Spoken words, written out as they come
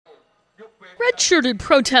Red-shirted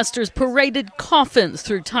protesters paraded coffins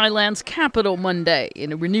through Thailand's capital Monday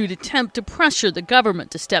in a renewed attempt to pressure the government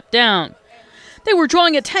to step down. They were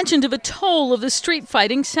drawing attention to the toll of the street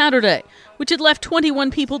fighting Saturday, which had left 21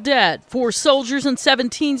 people dead, 4 soldiers and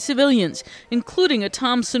 17 civilians, including a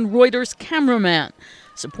Thomson Reuters cameraman.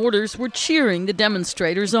 Supporters were cheering the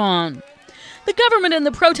demonstrators on. The government and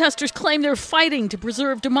the protesters claim they're fighting to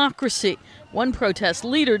preserve democracy. One protest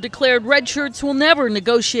leader declared red shirts will never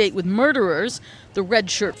negotiate with murderers. The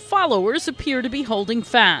red shirt followers appear to be holding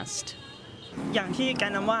fast.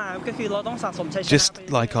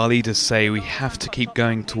 Just like our leaders say, we have to keep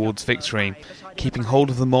going towards victory, keeping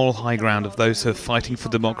hold of the moral high ground of those who are fighting for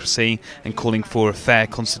democracy and calling for a fair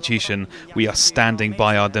constitution. We are standing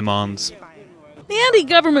by our demands. The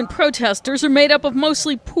anti-government protesters are made up of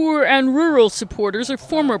mostly poor and rural supporters of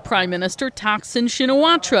former Prime Minister Thaksin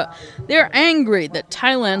Shinawatra. They're angry that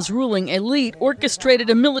Thailand's ruling elite orchestrated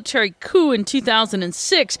a military coup in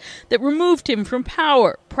 2006 that removed him from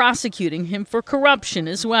power, prosecuting him for corruption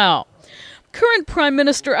as well. Current Prime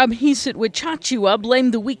Minister Abhisit Vejjajiva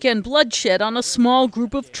blamed the weekend bloodshed on a small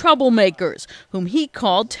group of troublemakers, whom he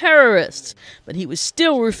called terrorists, but he was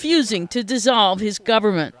still refusing to dissolve his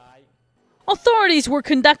government. Authorities were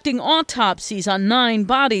conducting autopsies on 9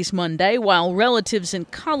 bodies Monday, while relatives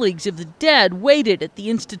and colleagues of the dead waited at the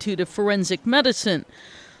Institute of Forensic Medicine.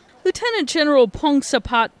 Lieutenant General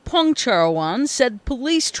Pongsapat Pongcharawan said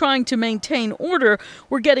police trying to maintain order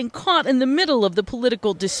were getting caught in the middle of the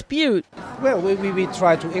political dispute. Well, we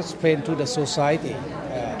try to explain to the society,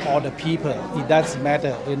 all the people, it doesn't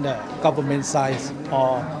matter in the government side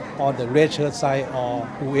or the red shirt side or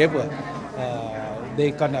whoever,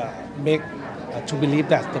 they're gonna make to believe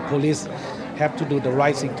that the police have to do the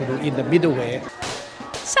right thing to do in the middle way.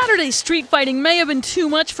 Saturday's street fighting may have been too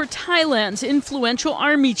much for Thailand's influential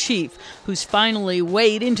army chief, who's finally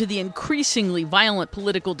weighed into the increasingly violent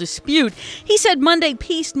political dispute. He said Monday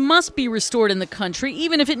peace must be restored in the country,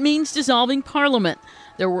 even if it means dissolving parliament.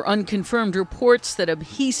 There were unconfirmed reports that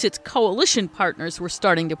Abhisit's coalition partners were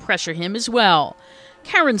starting to pressure him as well.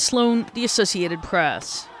 Karen Sloan, The Associated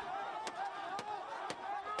Press.